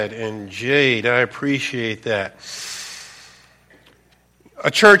And Jade, I appreciate that.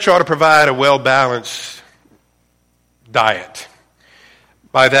 A church ought to provide a well-balanced diet.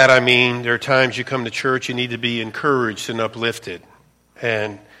 By that I mean there are times you come to church, you need to be encouraged and uplifted.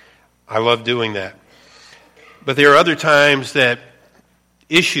 And I love doing that. But there are other times that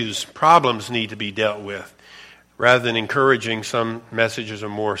issues, problems need to be dealt with. Rather than encouraging, some messages are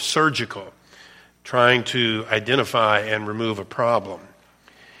more surgical, trying to identify and remove a problem.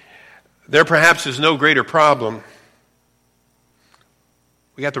 There perhaps is no greater problem.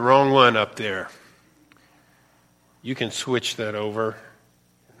 We got the wrong one up there. You can switch that over.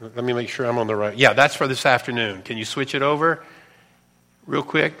 Let me make sure I'm on the right. Yeah, that's for this afternoon. Can you switch it over real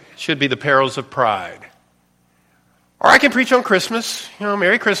quick? It should be the perils of pride. Or I can preach on Christmas.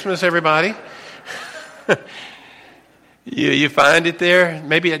 Merry Christmas, everybody. You find it there?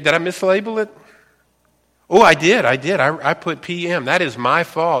 Maybe, did I mislabel it? Oh, I did. I put PM. That is my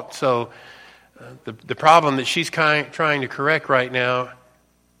fault. So the problem that she's trying to correct right now,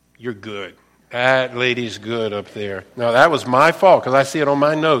 you're good. That lady's good up there. No, that was my fault because I see it on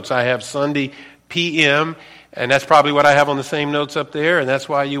my notes. I have Sunday PM, and that's probably what I have on the same notes up there, and that's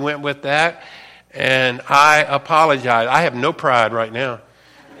why you went with that. And I apologize. I have no pride right now.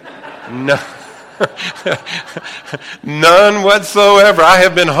 No. None whatsoever. I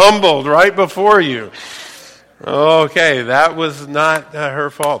have been humbled right before you. Okay, that was not her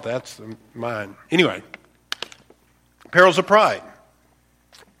fault. That's mine. Anyway, perils of pride.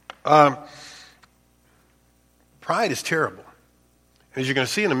 Pride is terrible. As you're going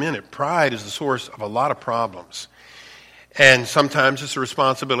to see in a minute, pride is the source of a lot of problems. And sometimes it's the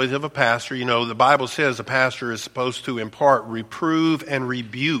responsibility of a pastor. The Bible says a pastor is supposed to impart, reprove, and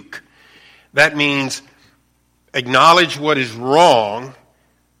rebuke. That means acknowledge what is wrong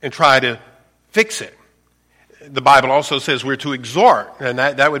and try to fix it. The Bible also says we're to exhort, and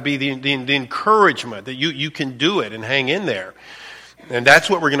that would be the encouragement that you can do it and hang in there. And that's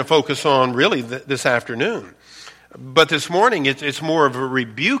what we're going to focus on really this afternoon. But this morning, it's more of a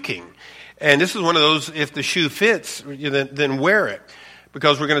rebuking. And this is one of those, if the shoe fits, then wear it.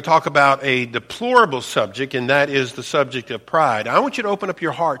 Because we're going to talk about a deplorable subject, and that is the subject of pride. I want you to open up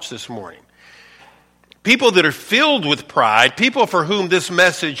your hearts this morning. People that are filled with pride, people for whom this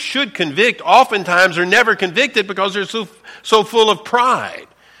message should convict, oftentimes are never convicted because they're so full of pride.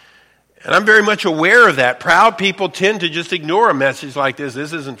 And I'm very much aware of that. Proud people tend to just ignore a message like this.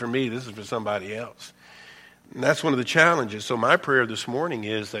 This isn't for me, this is for somebody else. And that's one of the challenges. So my prayer this morning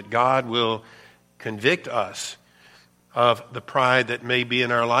is that God will convict us of the pride that may be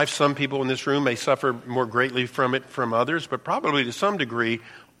in our life. Some people in this room may suffer more greatly from it from others, but probably to some degree,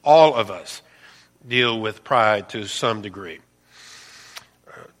 all of us deal with pride to some degree.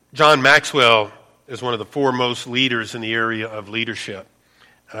 John Maxwell is one of the foremost leaders in the area of leadership.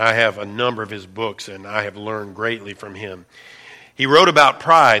 I have a number of his books, and I have learned greatly from him. He wrote about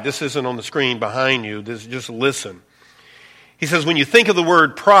pride. This isn't on the screen behind you. Just listen. He says, when you think of the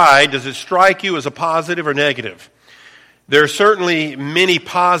word pride, does it strike you as a positive or negative? There are certainly many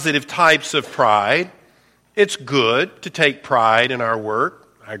positive types of pride. It's good to take pride in our work.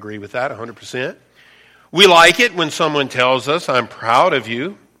 I agree with that 100%. We like it when someone tells us, I'm proud of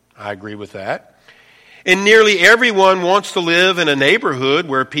you. I agree with that. And nearly everyone wants to live in a neighborhood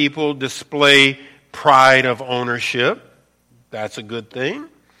where people display pride of ownership. That's a good thing.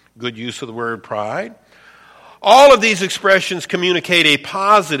 Good use of the word pride. All of these expressions communicate a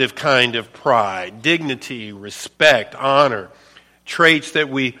positive kind of pride, dignity, respect, honor, traits that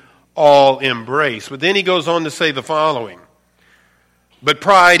we all embrace. But then he goes on to say the following. But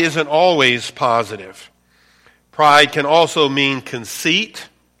pride isn't always positive. Pride can also mean conceit,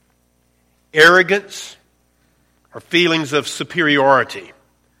 arrogance, or feelings of superiority.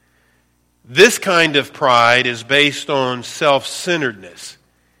 This kind of pride is based on self-centeredness,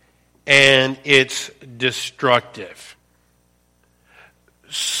 and it's destructive.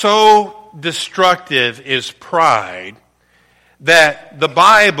 So destructive is pride that the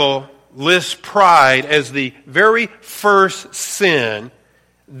Bible lists pride as the very first sin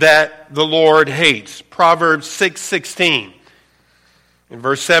that the Lord hates. Proverbs 6:16 in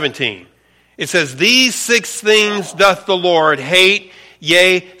verse 17. It says, these 6 things doth the Lord hate,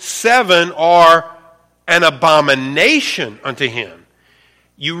 yea, 7 are an abomination unto him.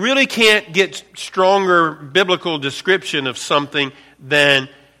 You really can't get stronger biblical description of something than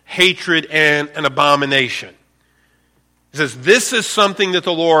hatred and an abomination. It says, this is something that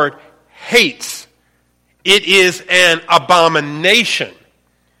the Lord hates. It is an abomination.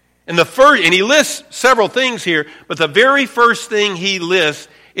 And he lists several things here, but the very first thing he lists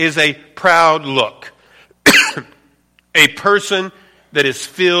is a proud look. A person that is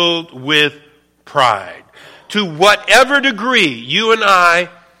filled with pride. To whatever degree you and I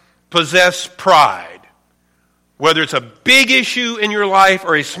possess pride, whether it's a big issue in your life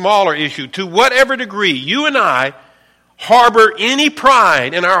or a smaller issue, to whatever degree you and I harbor any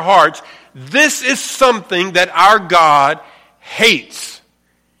pride in our hearts, this is something that our God hates.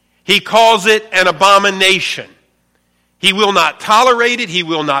 He calls it an abomination. He will not tolerate it. He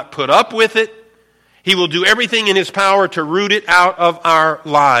will not put up with it. He will do everything in his power to root it out of our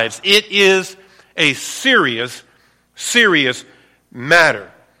lives. It is a serious, serious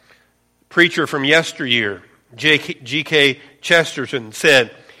matter. Preacher from yesteryear, G.K. Chesterton,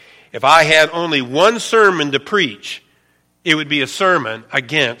 said, "If I had only one sermon to preach, it would be a sermon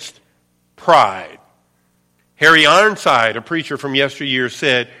against pride." Harry Ironside, a preacher from yesteryear,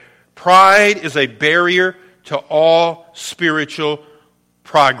 said, "Pride is a barrier to all spiritual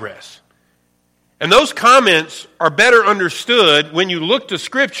progress." And those comments are better understood when you look to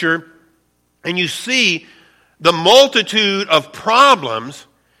Scripture and you see the multitude of problems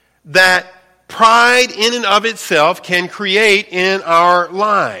that pride in and of itself can create in our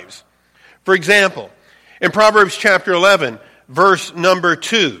lives. For example, in Proverbs chapter 11, verse number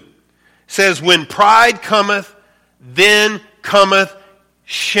 2, says, "When pride cometh, then cometh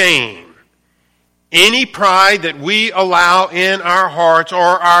shame." Any pride that we allow in our hearts or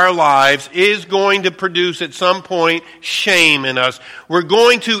our lives is going to produce at some point shame in us. We're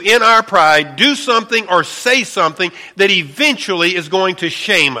going to, in our pride, do something or say something that eventually is going to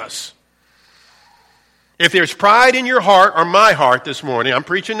shame us. If there's pride in your heart or my heart this morning, I'm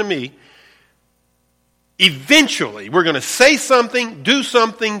preaching to me, eventually we're going to say something, do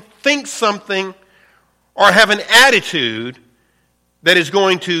something, think something, or have an attitude that is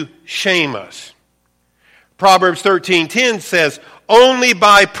going to shame us. Proverbs 13:10 says, "Only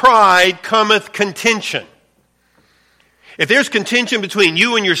by pride cometh contention." If there's contention between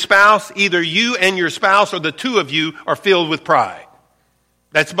you and your spouse, either you and your spouse or the two of you are filled with pride.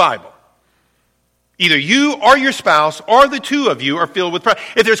 That's Bible. Either you or your spouse or the two of you are filled with pride.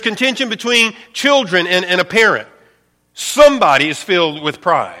 If there's contention between children and a parent, somebody is filled with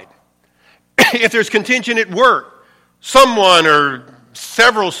pride. If there's contention at work, someone or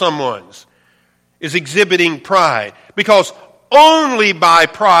several someones is exhibiting pride, because only by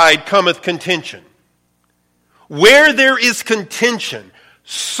pride cometh contention. Where there is contention,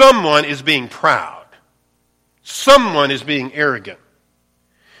 someone is being proud. Someone is being arrogant.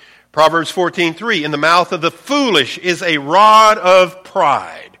 Proverbs 14:3, "In the mouth of the foolish is a rod of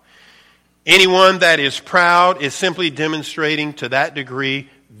pride." Anyone that is proud is simply demonstrating to that degree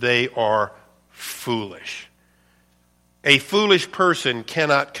they are foolish. A foolish person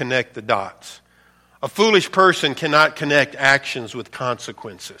cannot connect the dots. A foolish person cannot connect actions with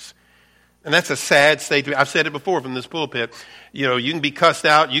consequences. And that's a sad state. I've said it before from this pulpit. You know, you can be cussed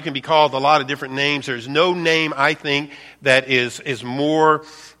out. You can be called a lot of different names. There's no name, I think, that is more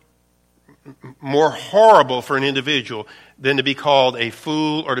horrible for an individual than to be called a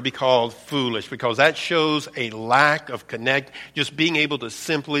fool or to be called foolish, because that shows a lack of just being able to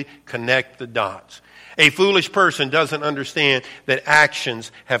simply connect the dots. A foolish person doesn't understand that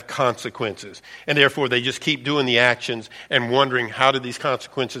actions have consequences, and therefore they just keep doing the actions and wondering, how did these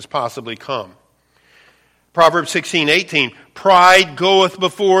consequences possibly come? Proverbs 16:18, "Pride goeth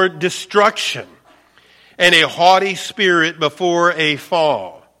before destruction, and a haughty spirit before a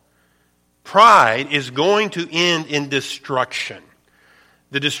fall." Pride is going to end in destruction.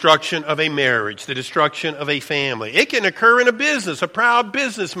 The destruction of a marriage, the destruction of a family. It can occur in a business. A proud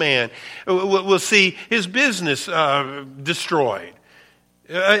businessman will see his business destroyed.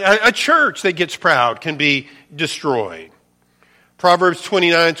 A church that gets proud can be destroyed. Proverbs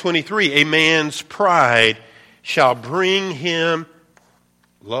 29:23, "A man's pride shall bring him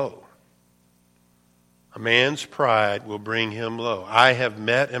low." A man's pride will bring him low. I have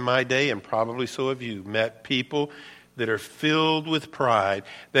met in my day, and probably so have you, met people that are filled with pride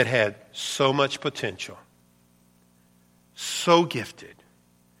that had so much potential, so gifted,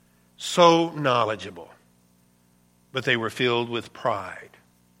 so knowledgeable, but they were filled with pride.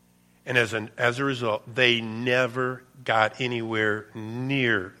 And as a result, they never got anywhere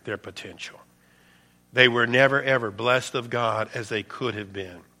near their potential. They were never, ever blessed of God as they could have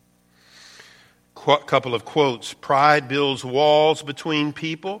been. Couple of quotes. "Pride builds walls between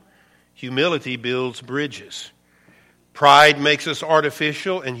people. Humility builds bridges. Pride makes us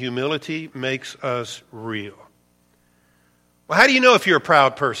artificial, and humility makes us real." Well, how do you know if you're a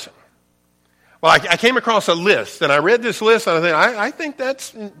proud person? Well, I came across a list, and I read this list, and I think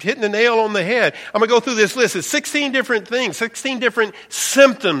that's hitting the nail on the head. I'm going to go through this list. It's 16 different things, 16 different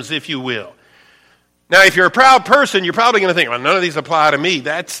symptoms, if you will. Now, if you're a proud person, you're probably going to think, well, none of these apply to me.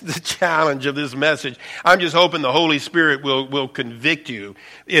 That's the challenge of this message. I'm just hoping the Holy Spirit will convict you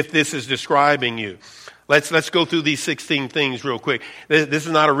if this is describing you. Let's go through these 16 things real quick. This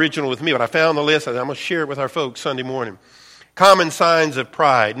is not original with me, but I found the list. I'm going to share it with our folks Sunday morning. Common signs of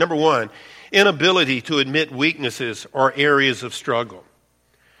pride. Number 1, inability to admit weaknesses or areas of struggle.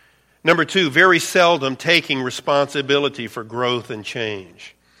 Number 2, very seldom taking responsibility for growth and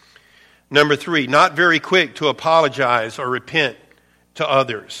change. Number 3, not very quick to apologize or repent to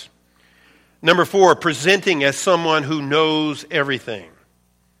others. Number 4, presenting as someone who knows everything.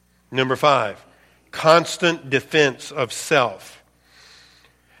 Number 5, constant defense of self.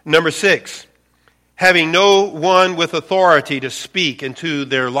 Number 6, having no one with authority to speak into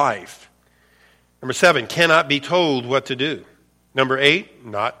their life. Number 7, cannot be told what to do. Number 8,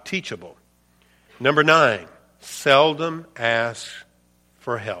 not teachable. Number 9, seldom asks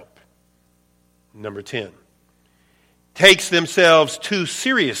for help. Number 10, takes themselves too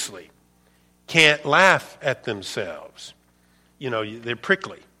seriously, can't laugh at themselves. You know, they're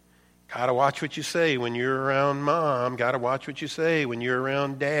prickly. Got to watch what you say when you're around mom. Got to watch what you say when you're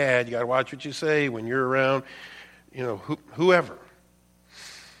around dad. You got to watch what you say when you're around, whoever.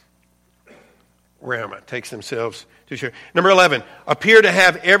 Where am I? Takes themselves too seriously. Number 11, appear to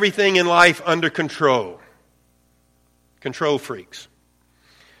have everything in life under control. Control freaks.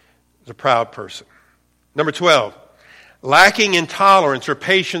 Is a proud person. Number 12, lacking in tolerance or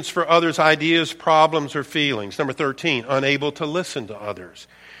patience for others' ideas, problems, or feelings. Number 13, unable to listen to others.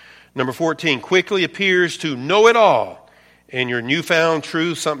 Number 14, quickly appears to know it all in your newfound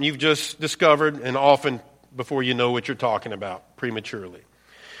truth, something you've just discovered, and often before you know what you're talking about, prematurely.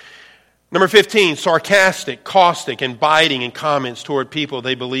 Number 15, sarcastic, caustic, and biting in comments toward people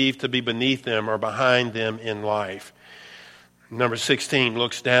they believe to be beneath them or behind them in life. Number 16,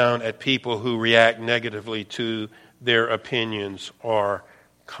 looks down at people who react negatively to their opinions or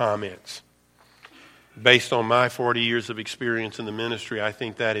comments. Based on my 40 years of experience in the ministry, I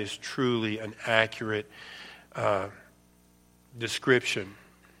think that is truly an accurate description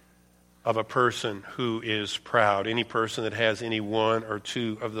of a person who is proud. Any person that has any one or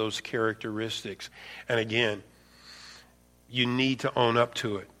two of those characteristics. And again, you need to own up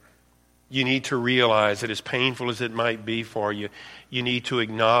to it. You need to realize that as painful as it might be for you, you need to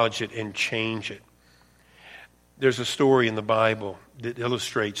acknowledge it and change it. There's a story in the Bible that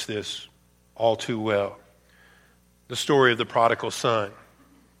illustrates this all too well. The story of the prodigal son.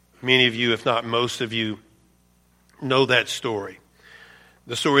 Many of you, if not most of you, know that story.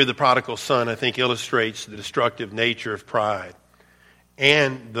 The story of the prodigal son, I think, illustrates the destructive nature of pride.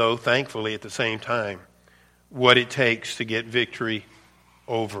 And, though, thankfully, at the same time, what it takes to get victory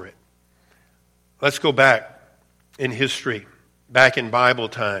over it. Let's go back in history, back in Bible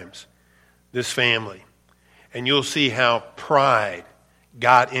times, this family. And you'll see how pride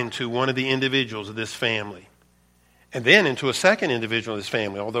got into one of the individuals of this family. And then into a second individual of this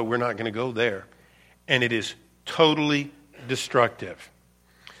family, although we're not going to go there. And it is totally destructive.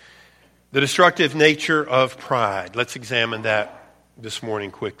 The destructive nature of pride. Let's examine that this morning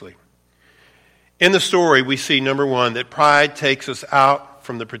quickly. In the story, we see, number 1, that pride takes us out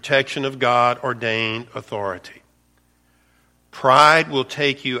from the protection of God-ordained authority. Pride will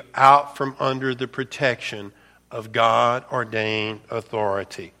take you out from under the protection of God-ordained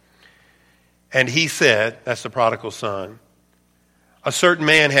authority. And he said, that's the prodigal son, a certain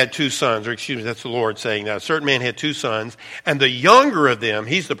man had 2 sons, or excuse me, that's the Lord saying that. A certain man had 2 sons, and the younger of them,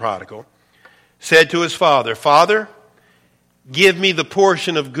 he's the prodigal, said to his father, Father, give me the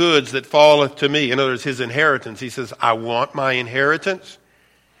portion of goods that falleth to me. In other words, his inheritance. He says, I want my inheritance,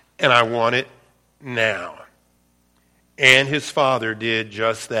 and I want it now. And his father did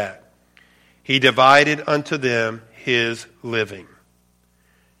just that. He divided unto them his living.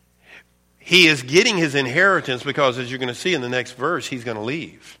 He is getting his inheritance because, as you're going to see in the next verse, he's going to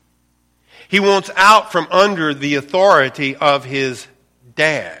leave. He wants out from under the authority of his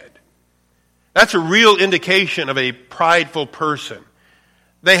dad. That's a real indication of a prideful person.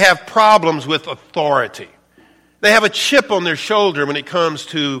 They have problems with authority. They have a chip on their shoulder when it comes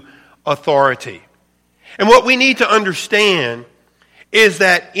to authority. And what we need to understand is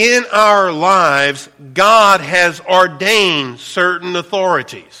that in our lives, God has ordained certain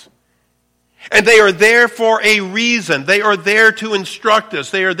authorities. And they are there for a reason. They are there to instruct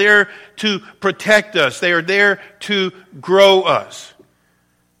us. They are there to protect us. They are there to grow us.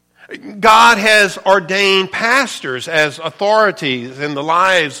 God has ordained pastors as authorities in the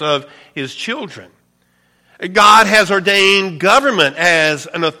lives of his children. God has ordained government as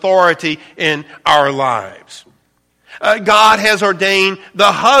an authority in our lives. God has ordained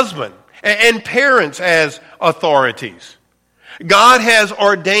the husband and parents as authorities. God has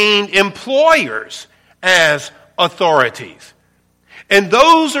ordained employers as authorities. And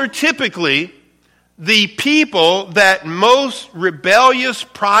those are typically the people that most rebellious,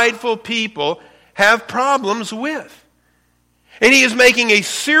 prideful people have problems with. And he is making a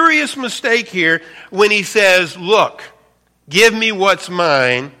serious mistake here when he says, look, give me what's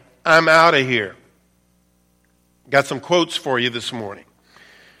mine, I'm out of here. Got some quotes for you this morning.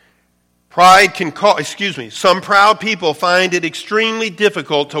 Some proud people find it extremely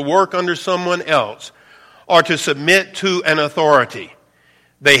difficult to work under someone else or to submit to an authority.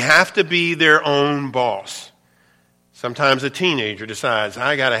 They have to be their own boss. Sometimes a teenager decides,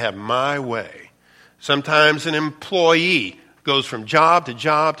 I got to have my way. Sometimes an employee goes from job to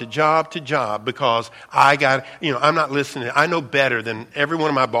job to job to job because I'm not listening. I know better than every one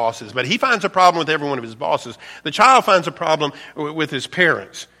of my bosses. But he finds a problem with every one of his bosses. The child finds a problem with his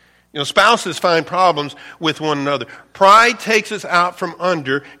parents. Spouses find problems with one another. Pride takes us out from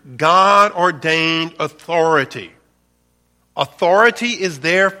under God-ordained authority. Authority is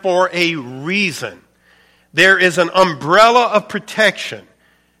there for a reason. There is an umbrella of protection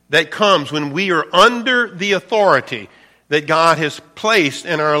that comes when we are under the authority that God has placed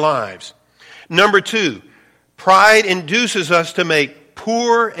in our lives. Number 2, pride induces us to make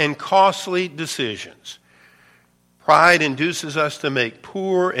poor and costly decisions. Pride induces us to make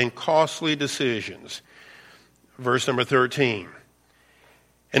poor and costly decisions. Verse number 13.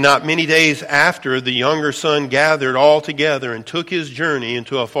 And not many days after, the younger son gathered all together and took his journey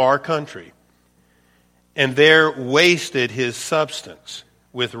into a far country, and there wasted his substance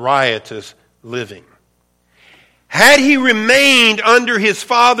with riotous living. Had he remained under his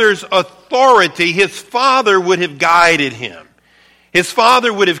father's authority, his father would have guided him. His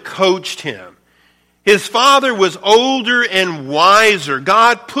father would have coached him. His father was older and wiser.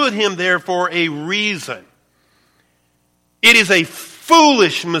 God put him there for a reason. It is a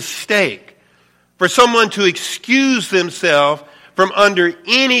foolish mistake for someone to excuse themselves from under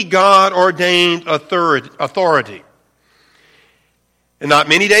any God-ordained authority. And not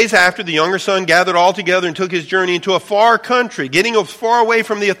many days after, the younger son gathered all together and took his journey into a far country, getting as far away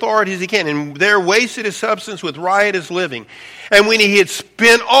from the authorities as he can, and there wasted his substance with riotous living. And when he had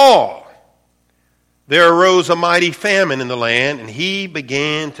spent all, there arose a mighty famine in the land, and he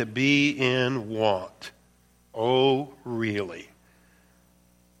began to be in want. Oh, really?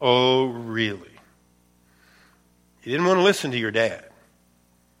 Oh, really? You didn't want to listen to your dad.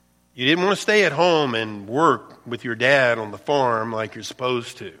 You didn't want to stay at home and work with your dad on the farm like you're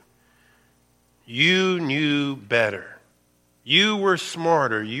supposed to. You knew better. You were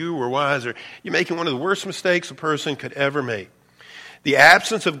smarter. You were wiser. You're making one of the worst mistakes a person could ever make. The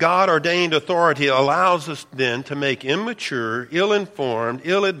absence of God-ordained authority allows us then to make immature, ill-informed,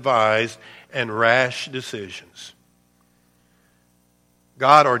 ill-advised, and rash decisions.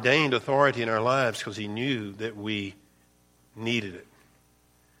 God ordained authority in our lives because he knew that we needed it.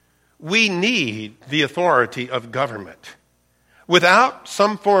 We need the authority of government. Without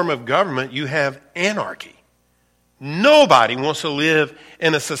some form of government, you have anarchy. Nobody wants to live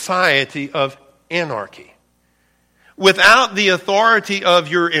in a society of anarchy. Without the authority of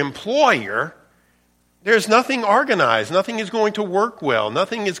your employer, there's nothing organized. Nothing is going to work well.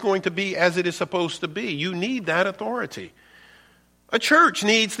 Nothing is going to be as it is supposed to be. You need that authority. A church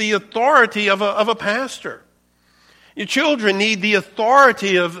needs the authority of a pastor. Your children need the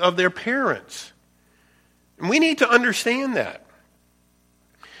authority of their parents. And we need to understand that.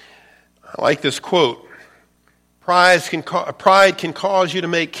 I like this quote. Pride can cause you to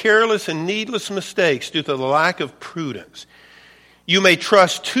make careless and needless mistakes due to the lack of prudence. You may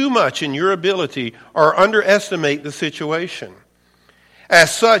trust too much in your ability or underestimate the situation.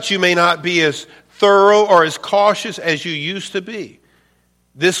 As such, you may not be as thorough or as cautious as you used to be.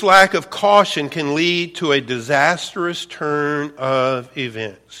 This lack of caution can lead to a disastrous turn of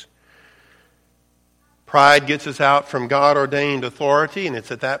events. Pride gets us out from God-ordained authority, and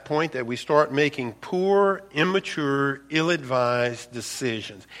it's at that point that we start making poor, immature, ill-advised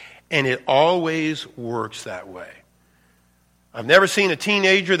decisions. And it always works that way. I've never seen a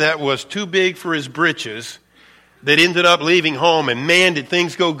teenager that was too big for his britches that ended up leaving home, and man, did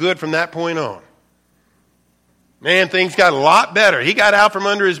things go good from that point on. Man, things got a lot better. He got out from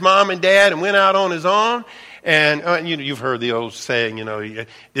under his mom and dad and went out on his own. And you've heard the old saying, he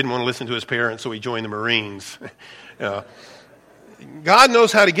didn't want to listen to his parents, so he joined the Marines. God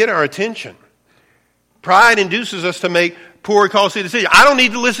knows how to get our attention. Pride induces us to make poor, costly decisions. I don't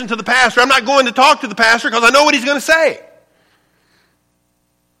need to listen to the pastor. I'm not going to talk to the pastor because I know what he's going to say.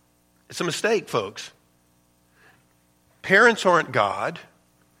 It's a mistake, folks. Parents aren't God.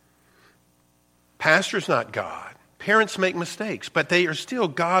 Pastor's not God. Parents make mistakes, but they are still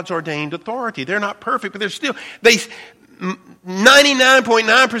God's ordained authority. They're not perfect, but they're still,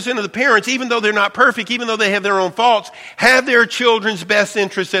 99.9% of the parents, even though they're not perfect, even though they have their own faults, have their children's best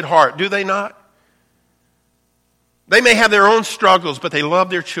interests at heart. Do they not? They may have their own struggles, but they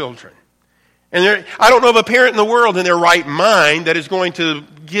love their children. And I don't know of a parent in the world in their right mind that is going to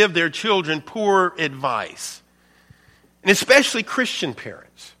give their children poor advice. And especially Christian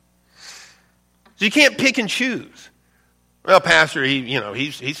parents. So you can't pick and choose. Well, Pastor,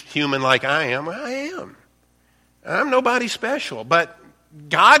 he's human like I am. Well, I am. I'm nobody special. But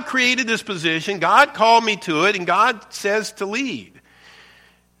God created this position. God called me to it. And God says to lead.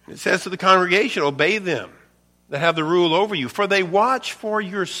 It says to the congregation, obey them that have the rule over you, for they watch for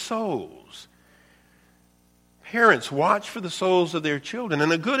your souls. Parents watch for the souls of their children,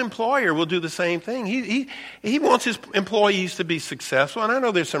 and a good employer will do the same thing. He wants his employees to be successful, and I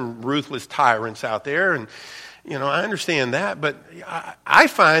know there's some ruthless tyrants out there, and I understand that, but I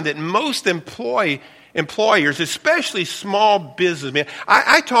find that most employers, especially small businessmen,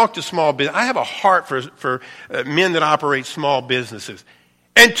 I talk to small business. I have a heart for men that operate small businesses.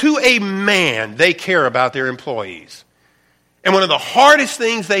 And to a man, they care about their employees. And one of the hardest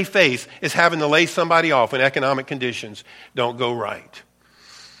things they face is having to lay somebody off when economic conditions don't go right.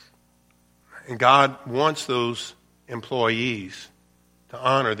 And God wants those employees to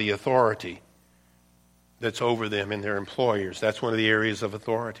honor the authority that's over them and their employers. That's one of the areas of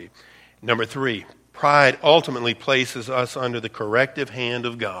authority. Number 3, pride ultimately places us under the corrective hand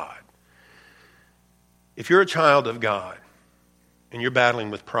of God. If you're a child of God, and you're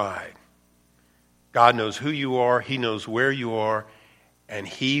battling with pride, God knows who you are, He knows where you are, and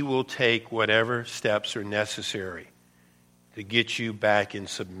He will take whatever steps are necessary to get you back in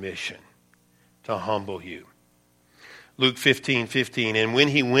submission, to humble you. Luke 15:15, and when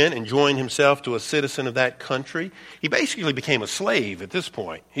he went and joined himself to a citizen of that country, he basically became a slave at this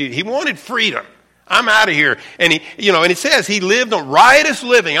point. He wanted freedom. I'm out of here. And and it says he lived a riotous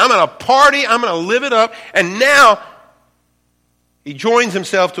living. I'm going to party, I'm going to live it up, and now he joins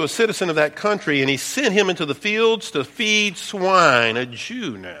himself to a citizen of that country, and he sent him into the fields to feed swine, a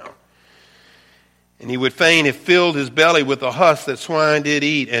Jew now. And he would fain have filled his belly with the husk that swine did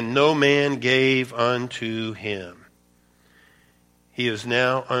eat, and no man gave unto him. He is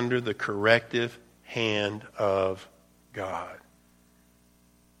now under the corrective hand of God.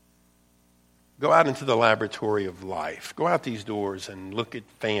 Go out into the laboratory of life. Go out these doors and look at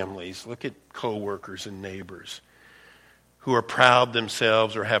families, look at co-workers and neighbors who are proud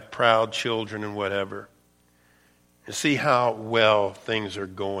themselves or have proud children and whatever, and see how well things are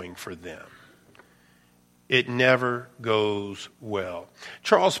going for them. It never goes well.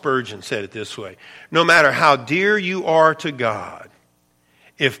 Charles Spurgeon said it this way: no matter how dear you are to God,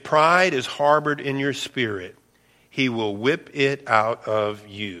 if pride is harbored in your spirit, He will whip it out of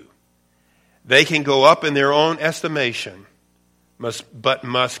you. They can go up in their own estimation, but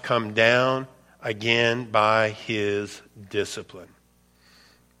must come down again by His discipline.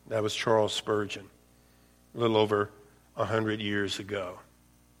 That was Charles Spurgeon, a little over 100 years ago.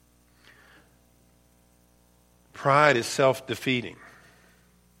 Pride is self-defeating.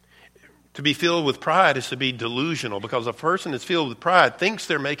 To be filled with pride is to be delusional, because a person that's filled with pride thinks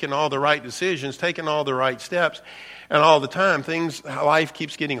they're making all the right decisions, taking all the right steps, and all the time life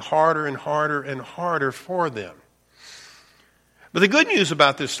keeps getting harder and harder and harder for them. But the good news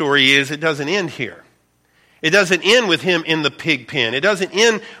about this story is it doesn't end here. It doesn't end with him in the pig pen. It doesn't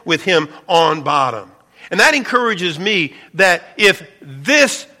end with him on bottom. And that encourages me that if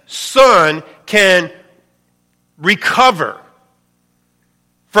this son can recover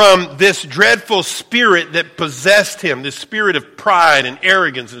from this dreadful spirit that possessed him, this spirit of pride and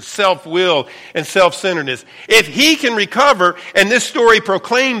arrogance and self-will and self-centeredness, if he can recover, and this story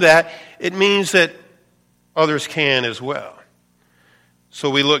proclaimed that, it means that others can as well. So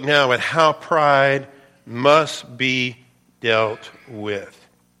we look now at how pride must be dealt with.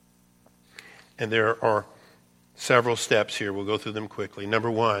 And there are several steps here. We'll go through them quickly. Number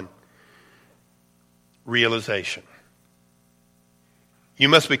 1, realization. You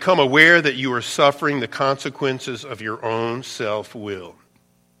must become aware that you are suffering the consequences of your own self-will.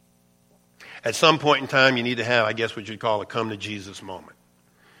 At some point in time, you need to have, I guess, what you'd call a come-to-Jesus moment.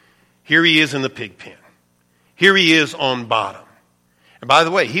 Here he is in the pig pen. Here he is on bottom. And by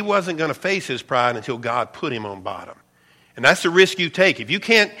the way, he wasn't going to face his pride until God put him on bottom. And that's the risk you take. If you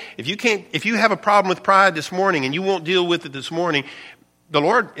have a problem with pride this morning and you won't deal with it this morning, the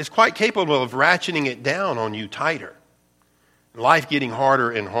Lord is quite capable of ratcheting it down on you tighter. Life getting harder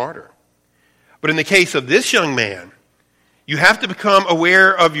and harder. But in the case of this young man, You have to become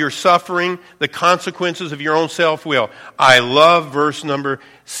aware of your suffering, the consequences of your own self-will. I love verse number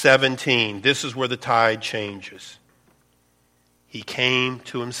 17. This is where the tide changes. He came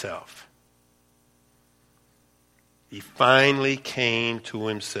to himself. He finally came to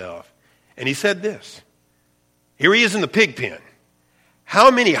himself. And he said this. Here he is in the pig pen.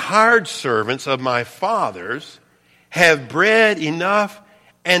 How many hired servants of my father's have bread enough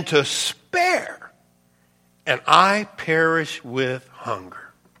and to spare, and I perish with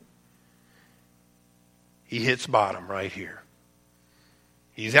hunger? He hits bottom right here.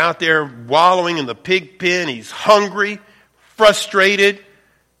 He's out there wallowing in the pig pen. He's hungry, frustrated,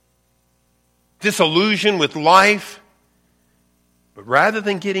 disillusioned with life. But rather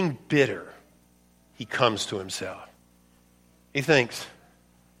than getting bitter, he comes to himself. He thinks,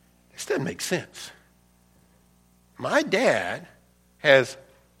 this doesn't make sense. My dad has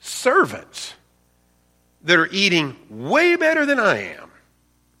servants that are eating way better than I am.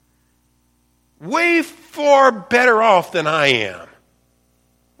 Way far better off than I am.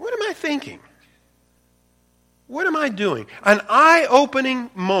 What am I thinking? What am I doing? An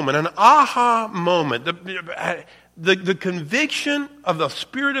eye-opening moment, an aha moment. The conviction of the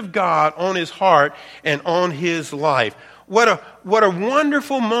Spirit of God on his heart and on his life. What a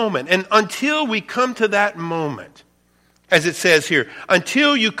wonderful moment. And until we come to that moment, as it says here,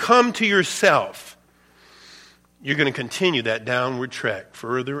 until you come to yourself, you're going to continue that downward trek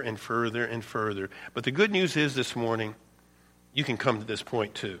further and further and further. But the good news is this morning, you can come to this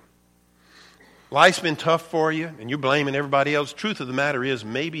point too. Life's been tough for you, and you're blaming everybody else. Truth of the matter is,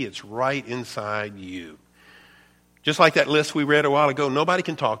 maybe it's right inside you. Just like that list we read a while ago, nobody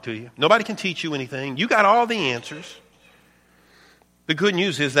can talk to you. Nobody can teach you anything. You got all the answers. The good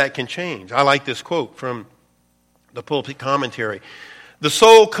news is that can change. I like this quote from the Pulpit Commentary. The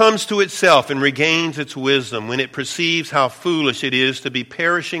soul comes to itself and regains its wisdom when it perceives how foolish it is to be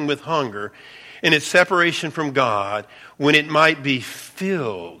perishing with hunger in its separation from God, when it might be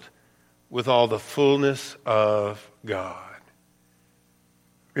filled with all the fullness of God.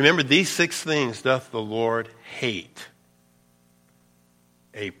 Remember, these 6 things doth the Lord hate.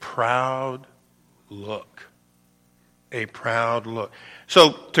 A proud look. A proud look.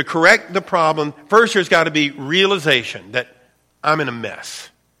 So, to correct the problem, first there's got to be realization that I'm in a mess.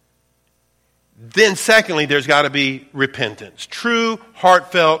 Then secondly, there's got to be repentance. True,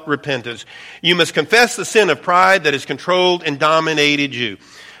 heartfelt repentance. You must confess the sin of pride that has controlled and dominated you.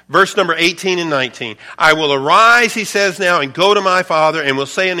 Verse number 18 and 19. I will arise, he says now, and go to my father, and will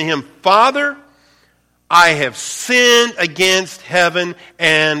say unto him, Father, I have sinned against heaven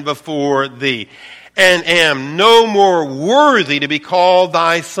and before thee, and am no more worthy to be called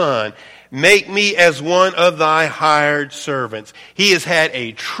thy son. Make me as one of thy hired servants. He has had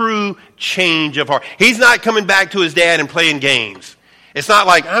a true change of heart. He's not coming back to his dad and playing games. It's not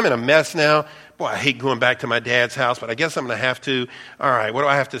like, I'm in a mess now. Boy, I hate going back to my dad's house, but I guess I'm going to have to. All right, what do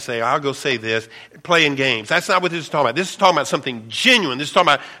I have to say? I'll go say this. Playing games. That's not what this is talking about. This is talking about something genuine. This is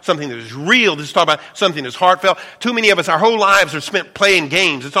talking about something that is real. This is talking about something that's heartfelt. Too many of us, our whole lives are spent playing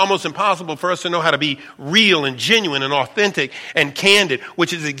games. It's almost impossible for us to know how to be real and genuine and authentic and candid,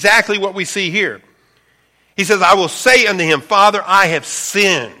 which is exactly what we see here. He says, I will say unto him, Father, I have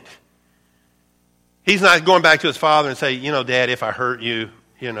sinned. He's not going back to his father and say, Dad, if I hurt you,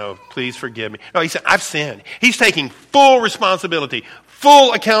 please forgive me. No, he said, I've sinned. He's taking full responsibility,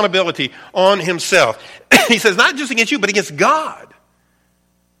 full accountability on himself. He says, not just against you, but against God.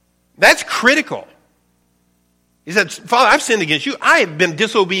 That's critical. He said, Father, I've sinned against you. I have been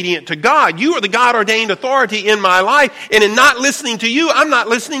disobedient to God. You are the God-ordained authority in my life. And in not listening to you, I'm not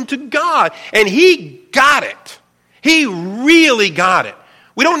listening to God. And he got it. He really got it.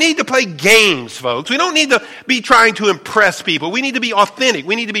 We don't need to play games, folks. We don't need to be trying to impress people. We need to be authentic.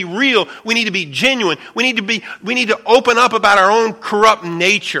 We need to be real. We need to be genuine. We need to open up about our own corrupt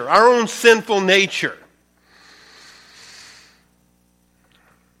nature, our own sinful nature.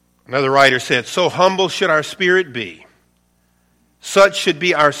 Another writer said, so humble should our spirit be. Such should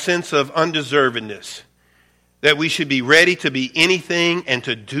be our sense of undeservedness, that we should be ready to be anything and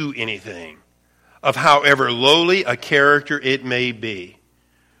to do anything, of however lowly a character it may be,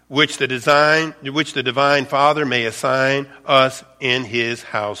 which the divine Father may assign us in his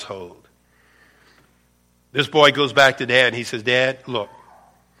household. This boy goes back to Dad and he says, Dad, look,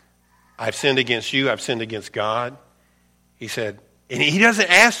 I've sinned against you. I've sinned against God. He said, and he doesn't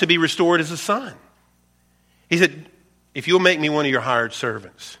ask to be restored as a son. He said, if you'll make me one of your hired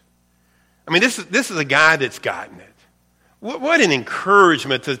servants. I mean, this is a guy that's gotten it. What an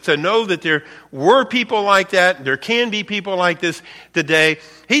encouragement to know that there were people like that. There can be people like this today.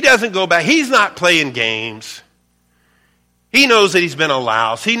 He doesn't go back. He's not playing games. He knows that he's been a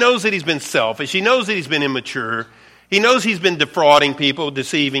louse. He knows that he's been selfish. He knows that he's been immature. He knows he's been defrauding people,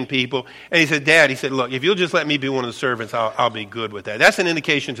 deceiving people. And he said, Dad, he said, look, if you'll just let me be one of the servants, I'll be good with that. That's an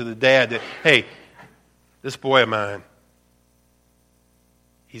indication to the dad that, hey, this boy of mine,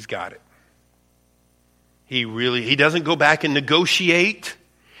 he's got it. He doesn't go back and negotiate.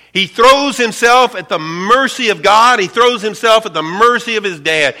 He throws himself at the mercy of God. He throws himself at the mercy of his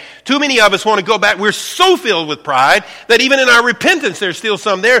dad. Too many of us want to go back. We're so filled with pride that even in our repentance, there's still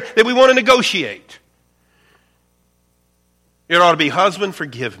some there that we want to negotiate. It ought to be, husband,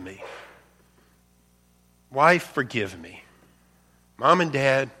 forgive me. Wife, forgive me. Mom and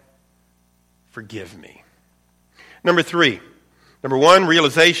dad, forgive me. Number 3. Number 1,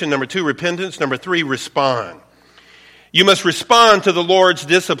 realization. Number 2, repentance. Number 3, respond. You must respond to the Lord's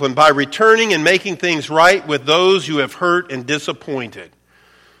discipline by returning and making things right with those you have hurt and disappointed.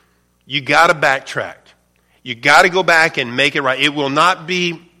 You got to backtrack. You got to go back and make it right. It will not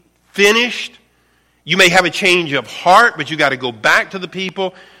be finished. You may have a change of heart, but you got to go back to the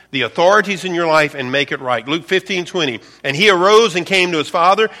people, the authorities in your life, and make it right. Luke 15:20. And he arose and came to his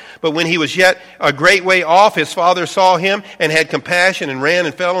father, but when he was yet a great way off, his father saw him and had compassion and ran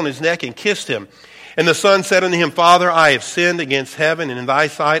and fell on his neck and kissed him. And the son said unto him, Father, I have sinned against heaven, and in thy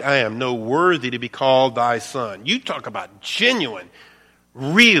sight I am no worthy to be called thy son. You talk about genuine,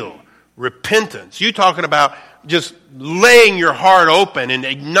 real repentance. You talking about just laying your heart open and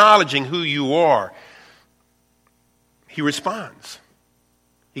acknowledging who you are. He responds.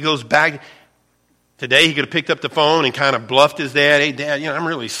 He goes back. Today he could have picked up the phone and kind of bluffed his dad. Hey, Dad, I'm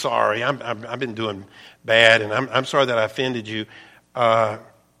really sorry. I've been doing bad, and I'm sorry that I offended you.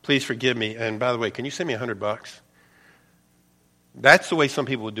 Please forgive me. And by the way, can you send me $100? That's the way some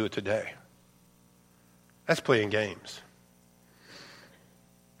people would do it today. That's playing games.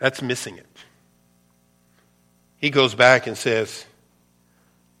 That's missing it. He goes back and says,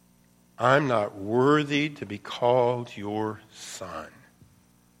 I'm not worthy to be called your son.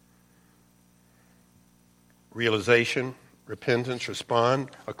 Realization, repentance,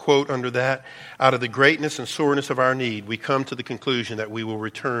 respond. A quote under that, out of the greatness and soreness of our need, we come to the conclusion that we will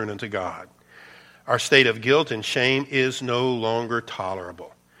return unto God. Our state of guilt and shame is no longer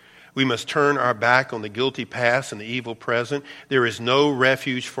tolerable. We must turn our back on the guilty past and the evil present. There is no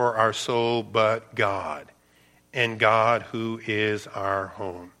refuge for our soul but God, and God who is our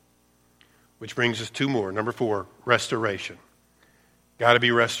home. Which brings us 2 more. Number 4, restoration. Got to be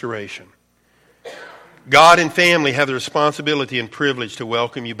restoration. God and family have the responsibility and privilege to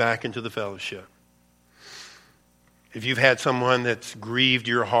welcome you back into the fellowship. If you've had someone that's grieved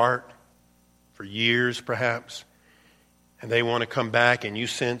your heart for years, perhaps, and they want to come back and you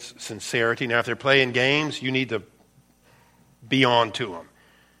sense sincerity. Now, if they're playing games, you need to be on to them.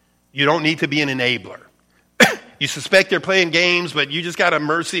 You don't need to be an enabler. You suspect they're playing games, but you just got a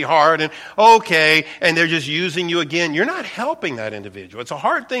mercy heart and okay, and they're just using you again. You're not helping that individual. It's a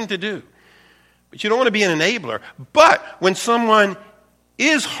hard thing to do. But you don't want to be an enabler. But when someone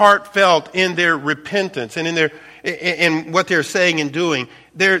is heartfelt in their repentance and in what they're saying and doing,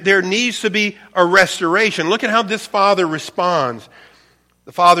 there needs to be a restoration. Look at how this father responds.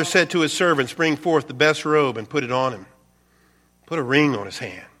 The father said to his servants, bring forth the best robe and put it on him. Put a ring on his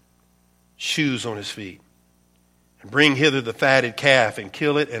hand, shoes on his feet. And bring hither the fatted calf and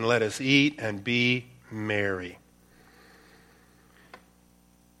kill it, and let us eat and be merry.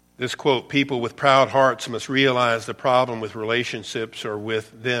 This quote, people with proud hearts must realize the problem with relationships are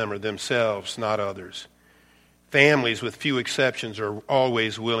with them or themselves, not others. Families, with few exceptions, are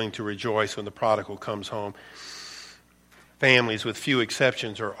always willing to rejoice when the prodigal comes home. Families, with few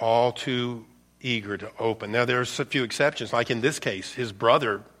exceptions, are all too eager to open. Now, there's a few exceptions. Like in this case, his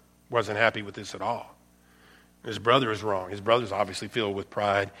brother wasn't happy with this at all. His brother is wrong. His brother's obviously filled with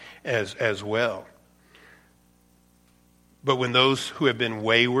pride as well. But when those who have been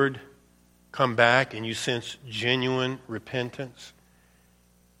wayward come back and you sense genuine repentance,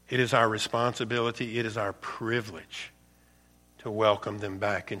 it is our responsibility, it is our privilege to welcome them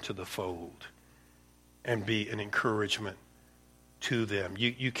back into the fold and be an encouragement to them.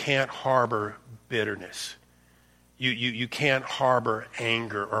 You can't harbor bitterness. You can't harbor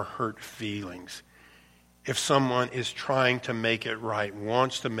anger or hurt feelings. If someone is trying to make it right,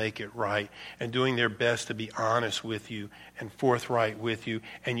 wants to make it right, and doing their best to be honest with you and forthright with you,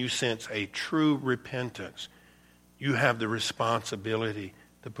 and you sense a true repentance, you have the responsibility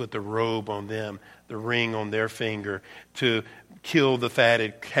to put the robe on them, the ring on their finger, to kill the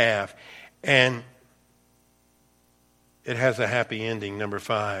fatted calf. And it has a happy ending, number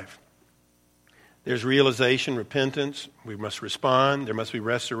 5. There's realization, repentance. We must respond. There must be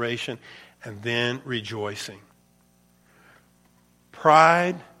restoration. And then rejoicing.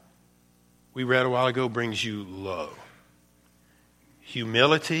 Pride, we read a while ago, brings you low.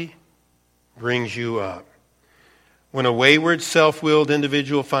 Humility brings you up. When a wayward, self-willed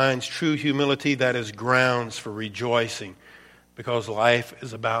individual finds true humility, that is grounds for rejoicing, because life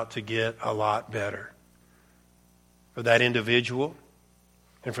is about to get a lot better for that individual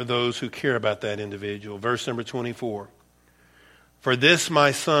and for those who care about that individual. Verse number 24. For this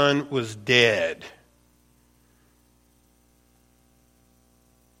my son was dead.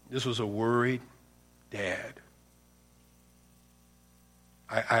 This was a worried dad.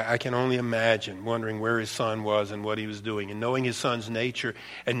 I can only imagine wondering where his son was and what he was doing. And knowing his son's nature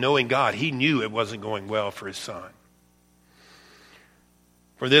and knowing God, he knew it wasn't going well for his son.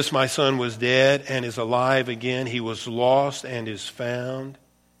 For this my son was dead and is alive again. He was lost and is found.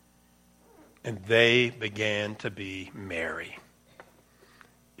 And they began to be merry.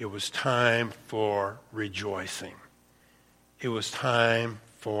 It was time for rejoicing. It was time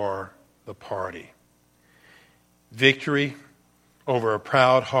for the party. Victory over a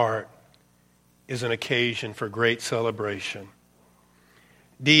proud heart is an occasion for great celebration.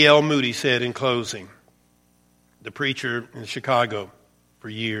 D.L. Moody said in closing, the preacher in Chicago for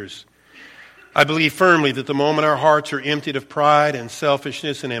years, I believe firmly that the moment our hearts are emptied of pride and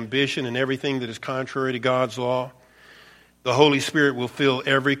selfishness and ambition and everything that is contrary to God's law, the Holy Spirit will fill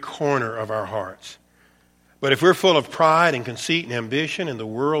every corner of our hearts. But if we're full of pride and conceit and ambition in the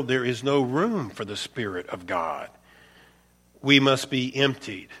world, there is no room for the Spirit of God. We must be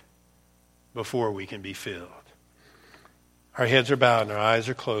emptied before we can be filled. Our heads are bowed and our eyes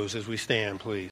are closed as we stand, please.